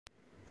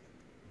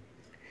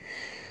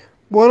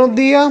Buenos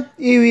días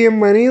y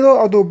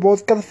bienvenido a tu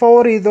podcast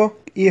favorito,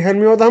 y es el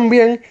mío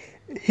también,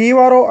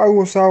 Jíbaro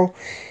Aguzao.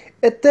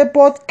 Este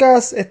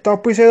podcast está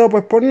auspiciado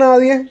pues por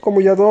nadie,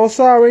 como ya todos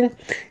saben,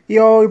 y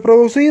hoy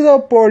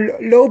producido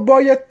por Low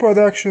Budget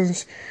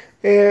Productions.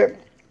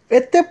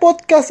 Este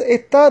podcast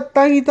está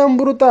tan y tan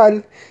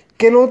brutal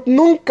que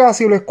nunca,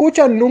 si lo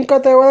escuchas,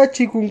 nunca te va a dar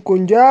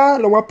chikungunya,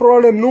 lo más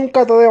probable es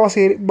nunca te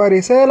dé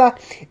varicela,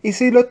 y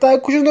si lo estás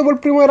escuchando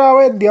por primera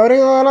vez, de ahora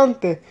en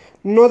adelante,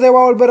 no te va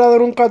a volver a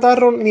dar un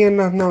catarro ni en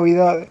las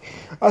navidades.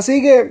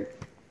 Así que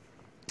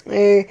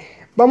eh,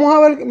 vamos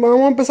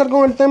a empezar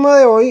con el tema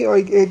de hoy.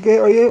 Hoy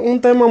es un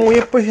tema muy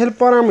especial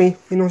para mí,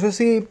 y no sé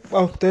si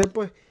a usted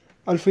pues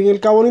al fin y al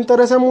cabo no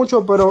interesa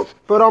mucho, pero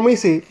a mí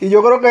sí, y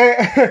yo creo que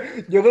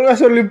yo creo que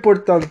eso es lo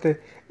importante.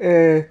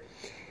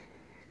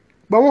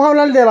 Vamos a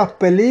hablar de las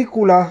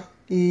películas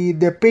y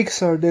de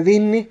Pixar, de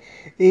Disney,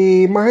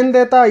 y más en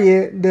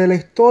detalle de la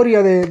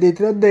historia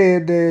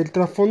del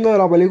trasfondo de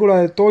la película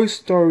de Toy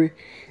Story.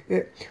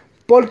 Eh,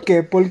 ¿Por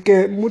qué?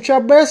 Porque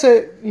muchas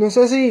veces, no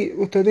sé si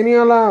usted tiene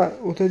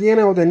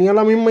o tenía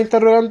la misma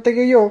interrogante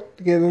que yo,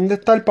 que dónde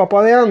está el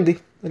papá de Andy.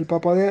 El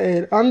papá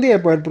de Andy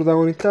es pues el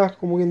protagonista,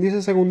 como quien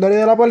dice, secundario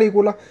de la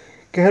película,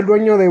 que es el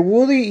dueño de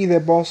Woody y de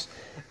Buzz.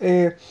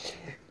 Eh,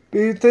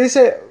 y usted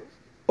dice,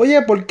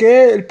 oye, ¿por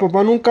qué el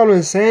papá nunca lo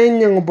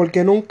enseñan? ¿O por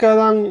qué nunca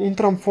dan un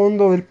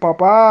trasfondo del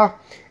papá?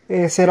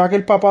 ¿Será que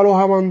el papá los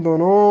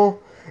abandonó?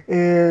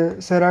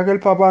 ¿Será que el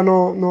papá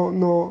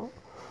no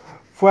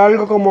fue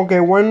algo como que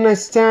one night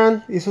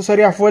stand? Y eso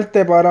sería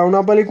fuerte para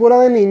una película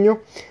de niños.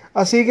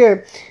 Así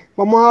que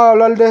vamos a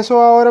hablar de eso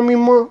ahora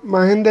mismo,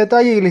 más en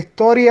detalle, y la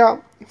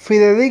historia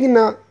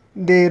fidedigna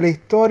de la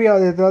historia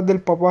detrás del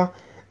papá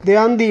de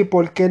Andy,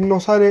 porque él no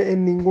sale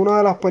en ninguna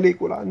de las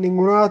películas, en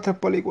ninguna de las tres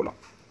películas.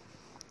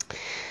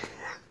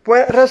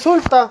 Pues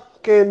resulta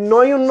que no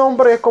hay un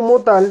nombre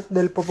como tal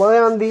del papá de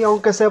Andy,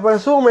 aunque se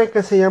presume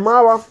que se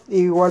llamaba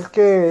igual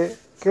que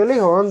el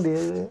hijo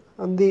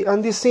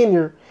Andy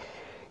Senior.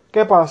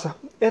 ¿Qué pasa?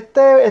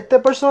 Este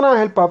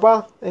personaje, el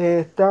papá,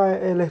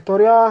 la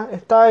historia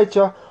está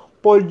hecha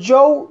por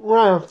Joe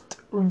Ranft.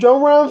 Joe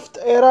Ranft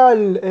era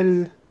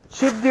el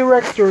chief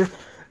director,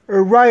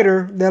 el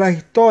writer de la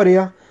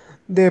historia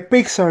de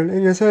Pixar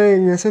en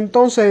ese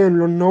entonces, en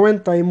los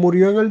 90, y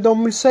murió en el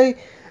 2006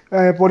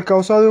 por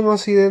causa de un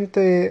accidente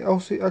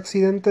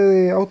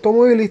de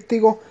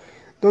automovilístico,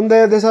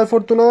 donde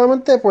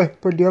desafortunadamente pues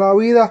perdió la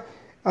vida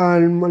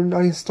al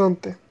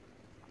instante.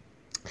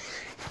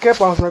 ¿Qué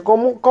pasa?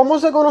 ¿Cómo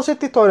se conoce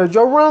esta historia?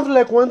 Joe Ranft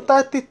le cuenta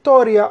esta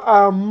historia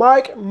a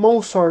Mike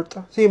Mozart.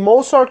 Sí,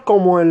 Mozart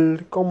como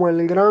el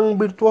gran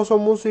virtuoso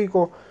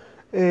músico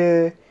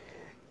eh,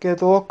 que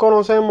todos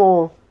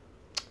conocemos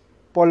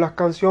por las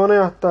canciones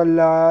hasta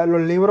los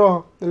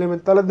libros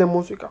elementales de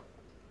música.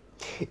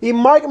 Y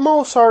Mike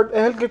Mozart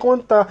es el que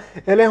cuenta,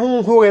 él es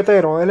un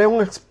juguetero, él es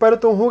un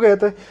experto en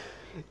juguetes.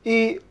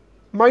 Y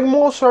Mike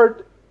Mozart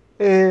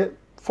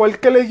fue el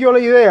que le dio la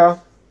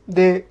idea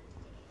de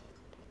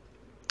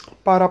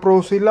para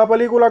producir la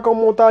película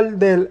como tal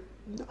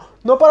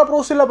no para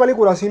producir la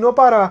película, sino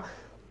para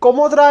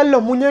cómo traer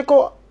los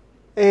muñecos,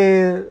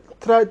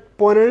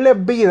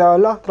 ponerles vida,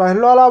 ¿verdad?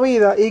 Traerlo a la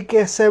vida y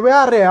que se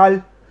vea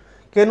real,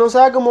 que no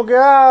sea como que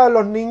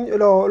los niños,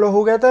 los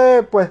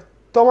juguetes pues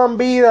toman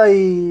vida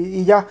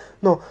y ya.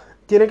 No,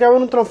 tiene que haber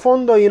un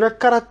trasfondo y unas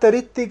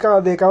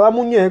características de cada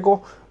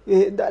muñeco,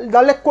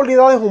 darles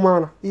cualidades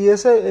humanas. Y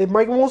ese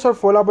Mike Mozart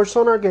fue la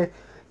persona que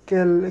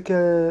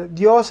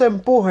dio ese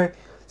empuje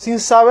sin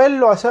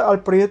saberlo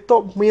al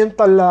proyecto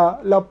mientras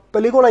la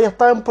película ya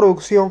estaba en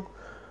producción.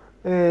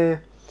 Eh,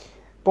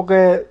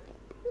 Porque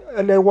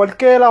al igual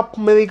que los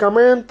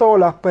medicamentos,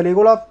 las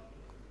películas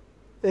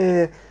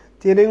eh,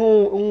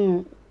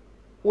 tienen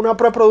una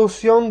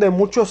preproducción de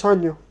muchos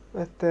años,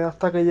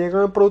 hasta que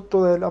llega el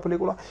producto de la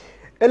película.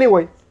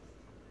 Anyway,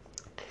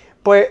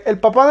 pues el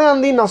papá de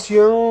Andy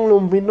nació en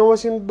los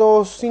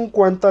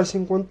 1950, el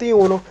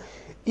 51,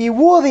 y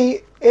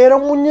Woody era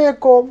un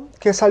muñeco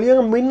que salió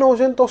en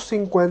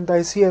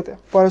 1957.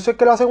 Por eso es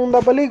que la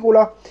segunda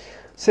película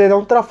se da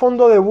un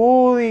trasfondo de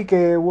Woody,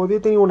 que Woody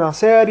tenía una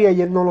serie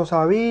y él no lo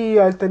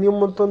sabía. Él tenía un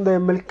montón de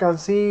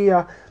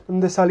mercancía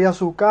donde salía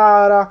su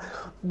cara,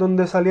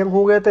 donde salían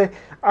juguetes,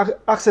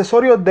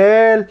 accesorios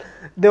de él.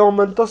 De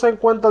momento se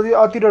encuentra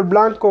a Tiro el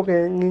Blanco,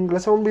 que en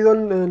inglés se me olvidó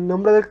el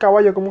nombre del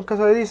caballo, ¿cómo es que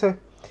se dice?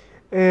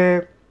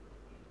 Eh,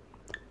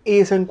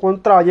 y se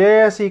encuentra a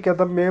Jessie, que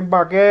también es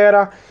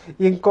vaquera.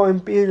 Y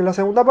en la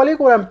segunda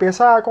película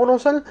empieza a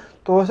conocer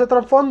todo ese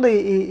trasfondo.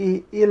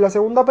 Y en la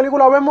segunda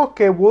película vemos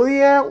que Woody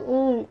es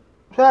o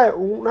sea,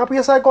 una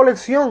pieza de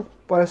colección.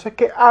 Por eso es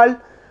que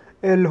Al,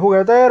 el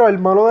juguetero, el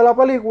malo de la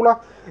película,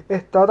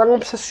 está tan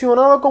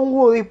obsesionado con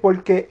Woody,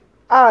 porque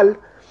Al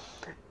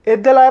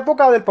es de la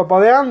época del papá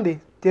de Andy.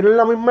 Tienen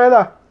la misma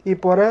edad. Y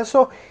por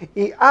eso,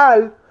 y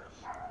Al,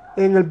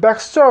 en el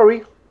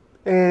backstory,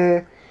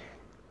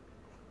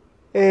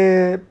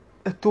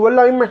 estuvo en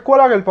la misma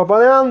escuela que el papá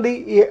de Andy,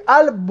 y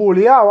Al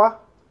bulleaba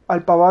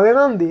al papá de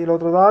Andy, lo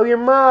trataba bien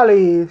mal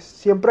y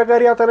siempre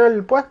quería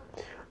tener pues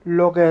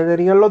lo que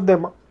tenían los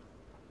demás.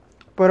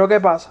 Pero ¿qué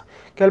pasa?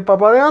 Que el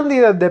papá de Andy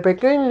desde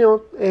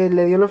pequeño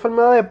le dio la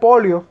enfermedad de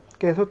polio,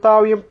 que eso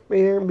estaba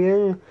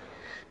bien.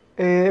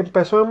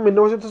 Empezó en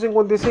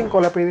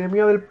 1955 la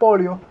epidemia del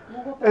polio.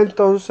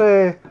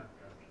 Entonces,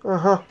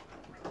 ajá.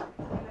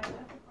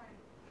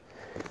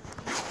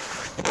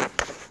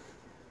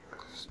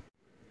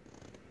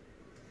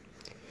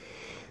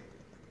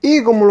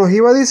 Y como los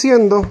iba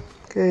diciendo,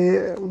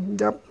 que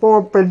ya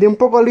perdí un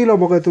poco el hilo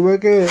porque tuve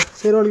que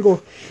hacer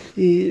algo.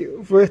 Y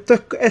fue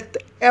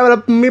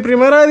mi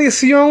primera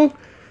edición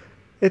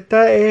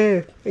está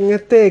en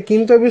este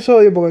quinto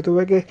episodio porque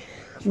tuve que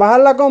bajar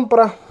la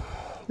compra.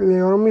 Le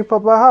llegaron mis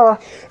papás ahora.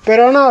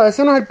 Pero nada,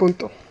 ese no es el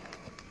punto.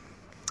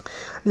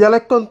 Ya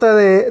les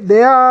conté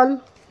de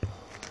Al,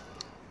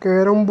 que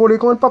era un bully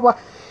con el papá.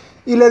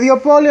 Y le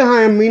dio polio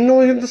en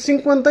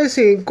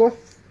 1955.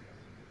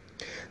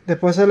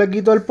 Después se le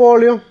quitó el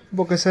polio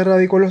porque se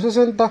radicó en los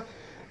 60.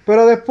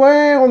 Pero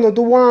después, cuando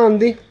tuvo a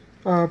Andy,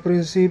 a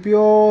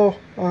principio,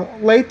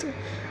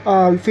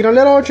 al final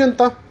de los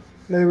 80,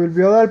 le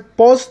volvió a dar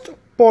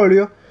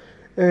post-polio.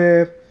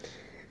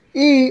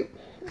 Y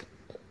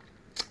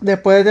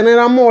después de tener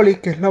a Molly,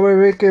 que es la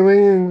bebé que ven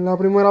en la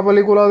primera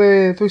película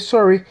de Toy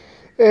Story,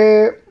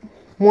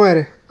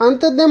 muere.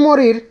 Antes de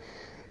morir,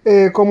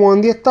 como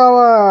Andy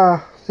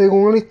estaba,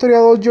 según el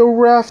historiador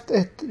Joe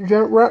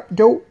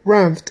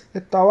Ranft,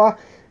 estaba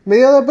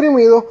medio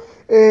deprimido,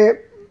 el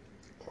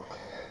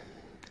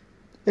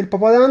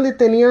papá de Andy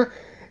tenía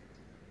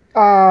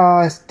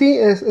a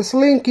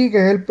Slinky, que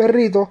es el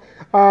perrito,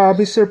 a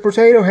Mr.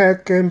 Potato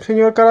Head, que es el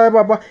señor cara de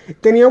papa,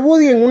 tenía a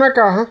Woody en una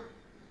caja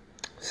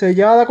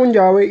sellada con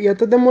llave, y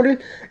antes de morir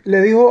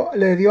le dio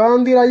a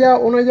Andy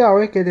una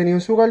llave que tenía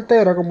en su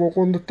cartera, como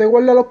cuando usted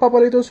guarda los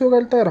papelitos en su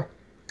cartera.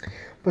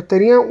 Pues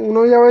tenía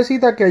una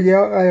llavecita que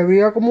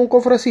abría como un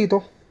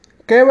cofrecito.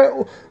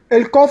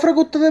 El cofre que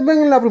ustedes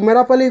ven en la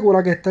primera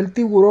película, que está el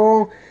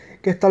tiburón,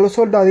 que están los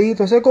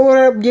soldaditos, ese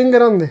cofre bien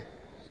grande.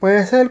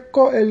 Pues ese es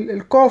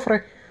el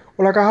cofre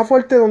o la caja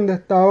fuerte donde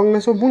estaban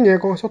esos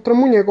muñecos, esos tres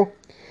muñecos.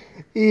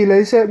 Y le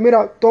dice,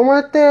 mira, toma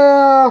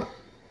esta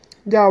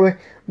llave,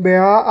 ve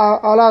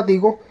al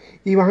ático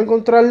y vas a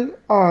encontrar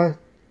a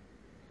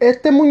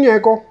este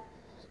muñeco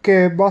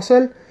que va a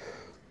ser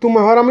tu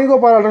mejor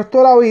amigo para el resto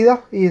de la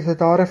vida. Y se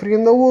estaba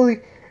refiriendo a Woody.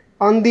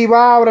 Andy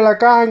va, abre la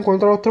caja,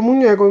 encuentra los tres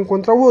muñecos,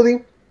 encuentra a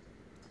Woody.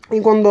 Y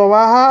cuando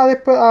vas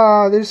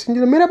a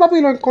decirle, mira papi,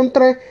 lo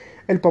encontré,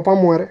 el papá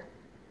muere.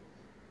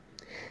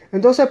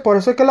 Entonces, por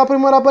eso es que la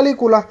primera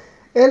película,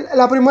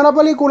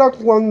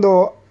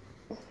 cuando,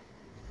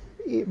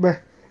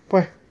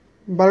 pues,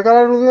 valga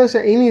la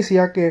redundancia,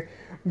 inicia que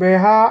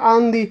ves a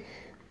Andy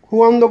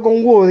jugando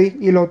con Woody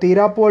y lo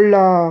tira por el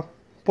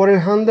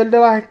handle de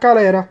las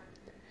escaleras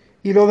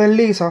y lo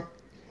desliza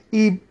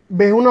y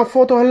ves unas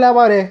fotos en la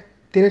pared.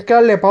 Tienes que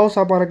darle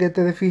pausa para que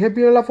te fijes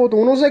bien en la foto.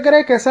 Uno se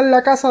cree que esa es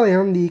la casa de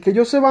Andy y que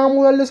ellos se van a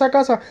mudar de esa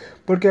casa,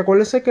 porque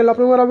acuérdense que en la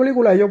primera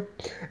película ellos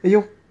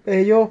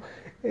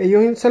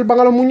salvan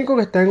a los muñecos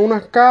que están en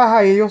unas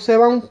cajas y ellos se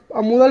van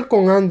a mudar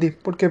con Andy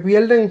porque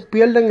pierden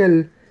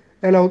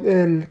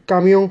el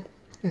camión.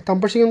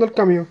 Están persiguiendo el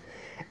camión.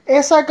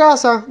 Esa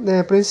casa, desde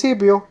el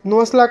principio,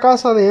 no es la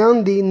casa de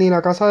Andy ni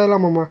la casa de la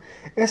mamá.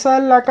 Esa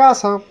es la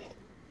casa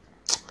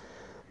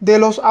de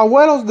los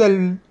abuelos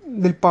del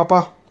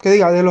papá. Que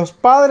diga, de los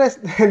padres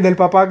del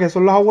papá, que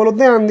son los abuelos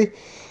de Andy.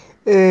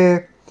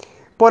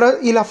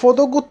 Y la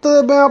foto que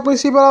ustedes ven al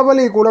principio de la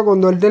película,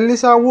 cuando él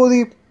desliza a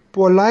Woody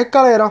por las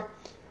escaleras,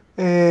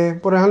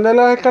 por ejemplo de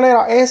las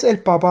escaleras, es el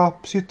papá.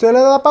 Si usted le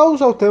da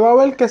pausa, usted va a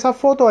ver que esa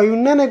foto hay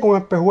un nene con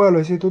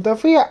espejuelos. Y si tú te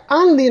fijas,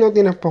 Andy no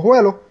tiene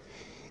espejuelos.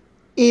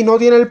 Y no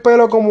tiene el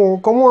pelo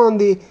como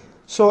Andy.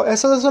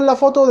 Esa es la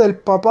foto del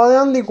papá de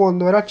Andy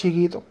cuando era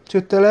chiquito. Si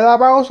usted le da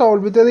pausa,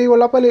 volví le digo en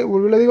la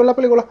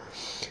película,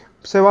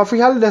 se va a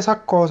fijar de esas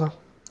cosas.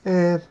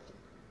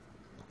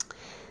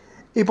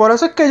 Y por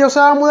eso es que ellos se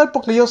van a mudar,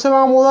 porque ellos se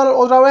van a mudar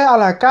otra vez a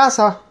la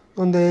casa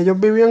donde ellos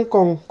vivían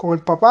con el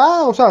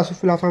papá, o sea,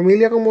 la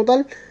familia como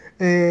tal,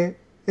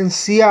 en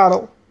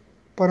Seattle.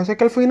 Por eso es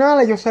que al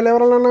final ellos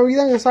celebran la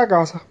Navidad en esa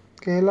casa,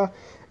 que es la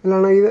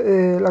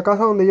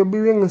casa donde ellos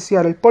viven en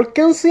Seattle. ¿Por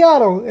qué en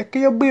Seattle es que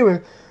ellos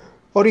viven?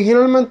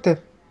 Originalmente,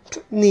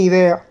 ni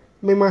idea.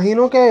 Me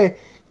imagino que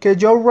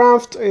Joe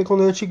Ranft,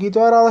 cuando de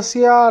chiquito era de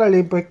Seattle,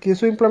 y pues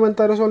quiso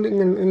implementar eso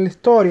en la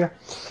historia.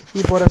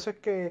 Y por eso es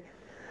que,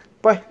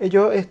 pues,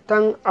 ellos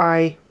están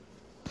ahí.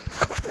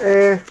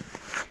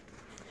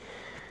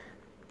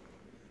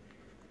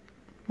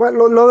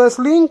 Bueno, lo de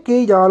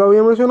Slinky, ya lo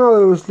había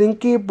mencionado,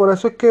 Slinky, por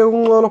eso es que es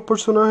uno de los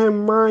personajes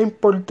más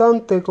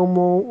importantes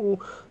como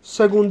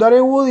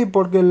secundario Woody,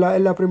 porque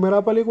en la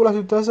primera película, si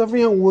ustedes se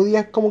fijan, Woody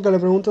es como que le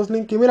pregunta a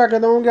Slinky, mira, ¿qué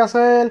tengo que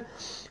hacer?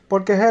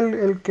 Porque es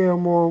el que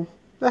como,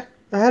 es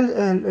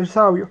el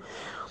sabio.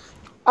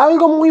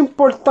 Algo muy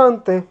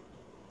importante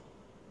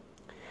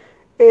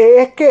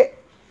es que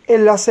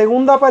en la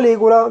segunda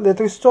película de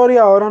Toy Story,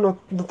 ahora nos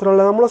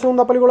trasladamos a la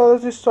segunda película de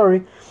Toy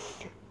Story,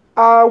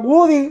 a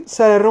Woody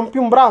se le rompe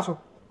un brazo.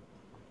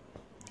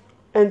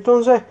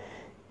 Entonces,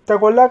 ¿te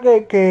acuerdas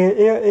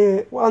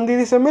que Andy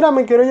dice, mira,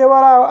 me quiero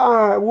llevar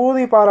a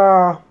Woody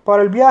para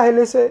el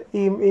viaje?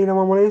 Y la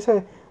mamá le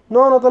dice,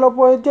 no, no te lo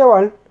puedes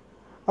llevar.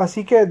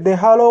 Así que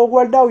déjalo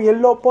guardado y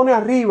él lo pone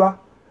arriba,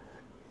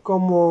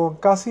 como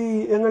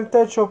casi en el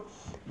techo,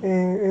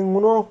 en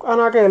unos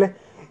anaqueles.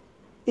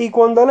 Y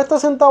cuando él está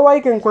sentado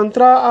ahí, que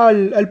encuentra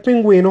al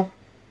pingüino,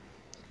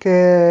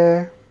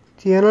 que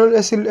tiene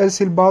el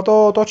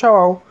silbato todo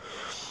chavao,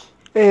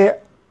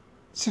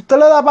 si usted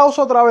le da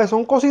pausa otra vez,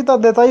 son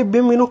cositas, detalles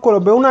bien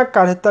minúsculos. Ve una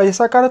carta y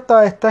esa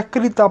carta está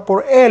escrita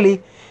por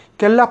Ellie,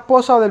 que es la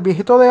esposa del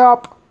viejito de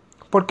Up,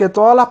 porque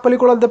todas las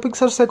películas de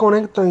Pixar se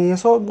conectan y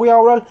eso voy a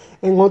hablar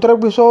en otro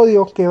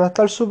episodio que va a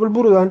estar súper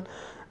brutal.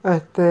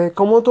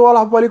 Cómo todas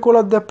las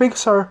películas de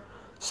Pixar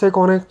se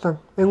conectan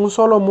en un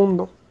solo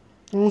mundo,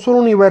 en un solo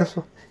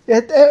universo.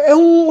 Es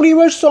un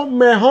universo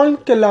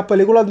mejor que las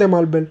películas de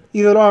Marvel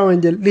y de los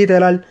Avengers,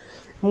 literal.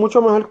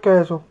 Mucho mejor que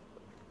eso.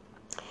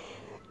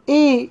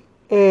 Y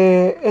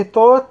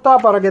todo está,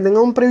 para que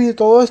tengan un preview,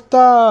 todo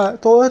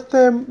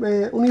este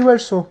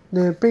universo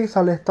de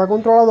Pixar está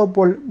controlado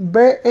por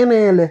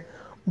BNL,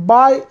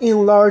 By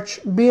and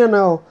Large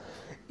BNL.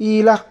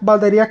 Y las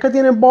baterías que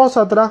tienen voz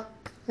atrás,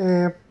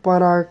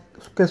 para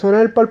que suene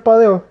el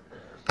parpadeo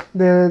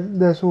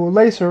de su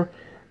laser,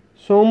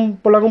 son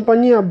por la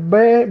compañía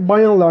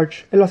By and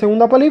Large. En la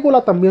segunda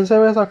película también se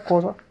ve esas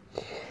cosas.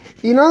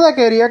 Y nada,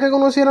 quería que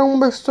conocieran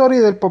un backstory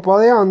del papá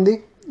de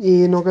Andy.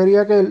 Y no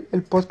quería que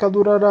el podcast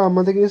durara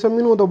más de 15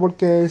 minutos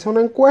porque hice una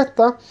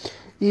encuesta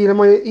y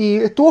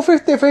estuvo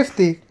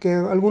 50-50, que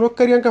algunos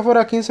querían que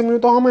fuera 15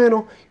 minutos o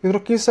menos y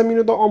otros 15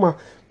 minutos o más.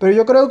 Pero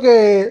yo creo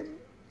que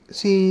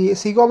si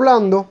sigo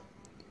hablando,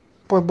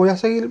 pues voy a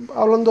seguir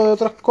hablando de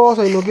otras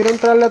cosas y no quiero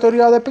entrar en la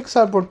teoría de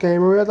Pixar porque ahí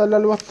me voy a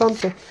tardar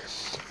bastante.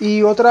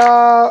 Y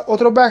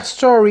otro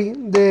backstory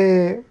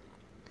de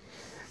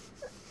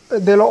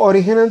los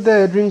orígenes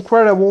de The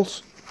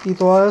Incredibles y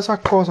todas esas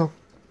cosas.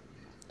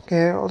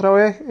 Que otra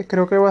vez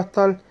creo que va a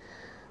estar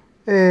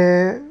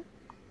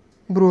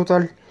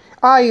brutal.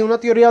 Hay una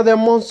teoría de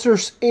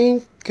Monsters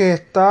Inc.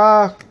 que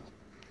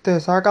te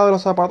saca de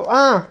los zapatos.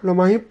 Lo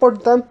más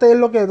importante es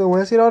lo que te voy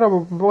a decir ahora,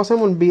 porque luego se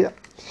me olvida.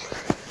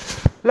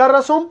 La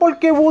razón por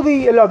qué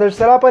Woody en la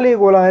tercera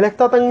película, él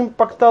está tan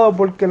impactado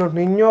porque los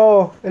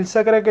niños, él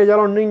se cree que ya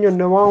los niños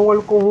no van a jugar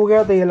con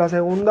juguetes, y en la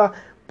segunda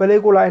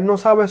película él no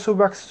sabe su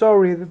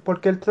backstory,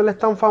 porque él es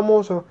tan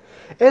famoso,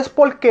 es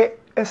porque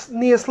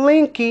ni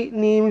Slinky,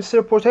 ni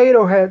Mr.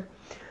 Potato Head,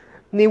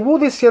 ni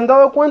Woody se han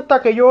dado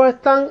cuenta que ellos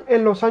están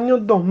en los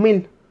años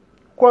 2000.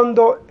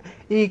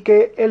 Y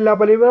que en la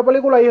primera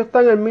película ellos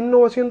están en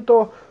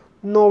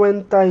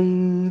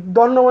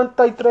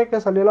 1992-93,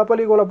 que salió la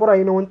película por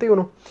ahí,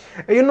 91.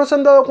 Ellos no se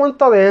han dado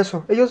cuenta de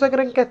eso. Ellos se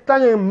creen que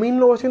están en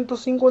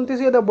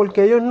 1957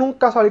 porque ellos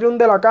nunca salieron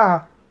de la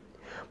caja.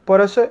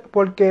 Por eso,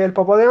 porque el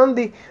papá de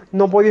Andy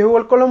no podía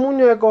jugar con los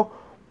muñecos,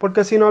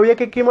 porque si no había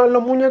que quemar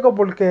los muñecos,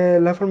 porque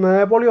la enfermedad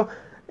de polio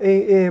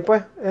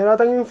pues era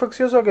tan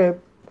infeccioso que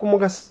como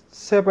que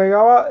se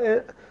pegaba,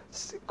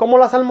 como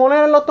la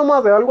salmonela en los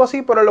tomates, algo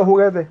así, pero en los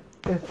juguetes.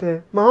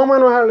 Más o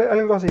menos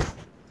algo así.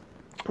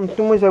 No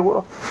estoy muy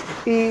seguro.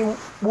 Y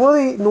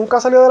Woody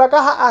nunca salió de la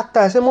caja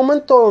hasta ese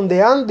momento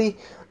donde Andy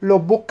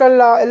los busca en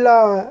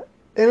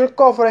el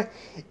cofre.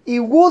 Y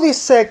Woody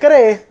se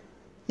cree,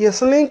 y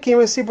Slinky y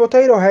Mr.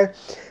 Potato Head,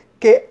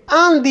 que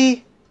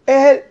Andy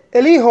es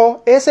el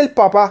hijo, es el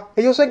papá.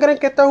 Ellos se creen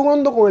que está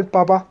jugando con el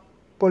papá,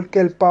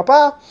 porque el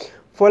papá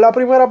fue la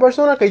primera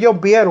persona que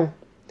ellos vieron.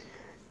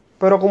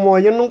 Pero como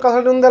ellos nunca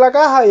salieron de la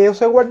caja y ellos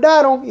se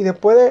guardaron, y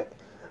después de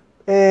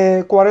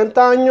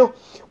 40 años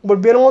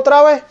volvieron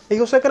otra vez,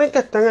 ellos se creen que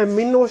están en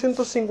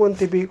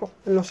 1950 y pico,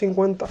 en los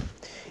 50.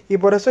 Y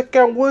por eso es que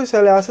a Woody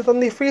se le hace tan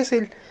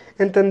difícil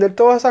entender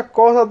todas esas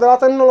cosas de la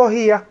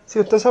tecnología, si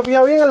usted se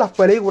fija bien en las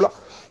películas.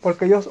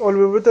 Porque ellos,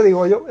 te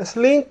digo,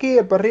 Slinky,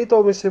 el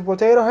perrito, Mr.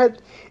 Potato Head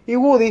y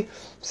Woody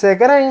se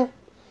creen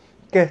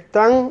que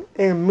están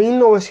en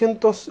los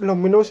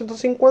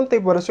 1950, y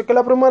por eso es que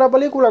la primera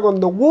película,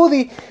 cuando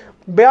Woody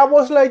ve a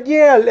Buzz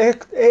Lightyear,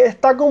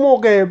 está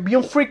como que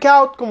bien freak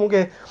out, como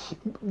que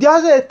ya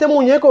sé, este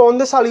muñeco,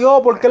 ¿dónde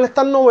salió? ¿Por qué él es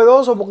tan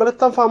novedoso? ¿Por qué él es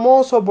tan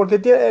famoso? ¿Por qué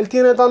él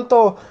tiene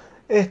tantos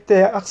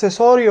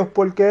accesorios?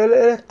 ¿Por qué él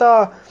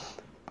está...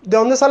 ¿De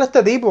dónde sale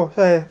este tipo? O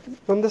sea, ¿de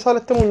dónde sale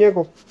este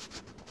muñeco?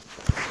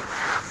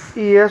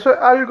 Y eso es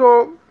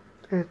algo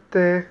que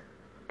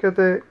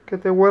te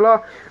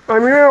vuela. A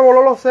mí me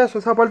voló los sesos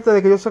esa parte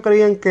de que ellos se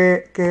creían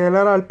que él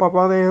era el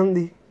papá de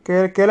Andy,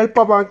 que era el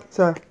papá, o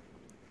sea,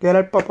 que era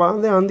el papá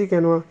de Andy,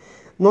 que no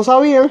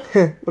sabían,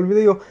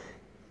 olvidé yo,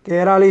 que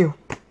era el hijo.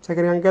 Se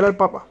creían que era el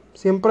papá.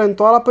 Siempre en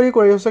todas las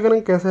películas ellos se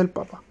creen que ese es el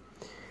papá.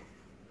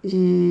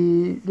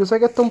 Y yo sé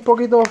que esto es un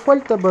poquito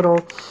fuerte, pero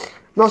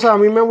no sé, a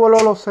mí me voló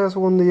los sesos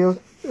cuando yo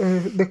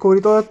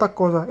descubrí todas estas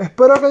cosas.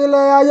 Espero que les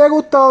haya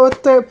gustado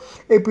este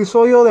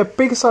episodio de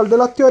Pixar de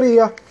las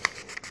teorías.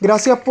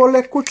 Gracias por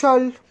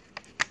escuchar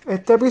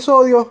este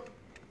episodio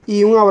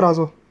y un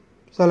abrazo.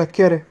 Se les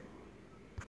quiere.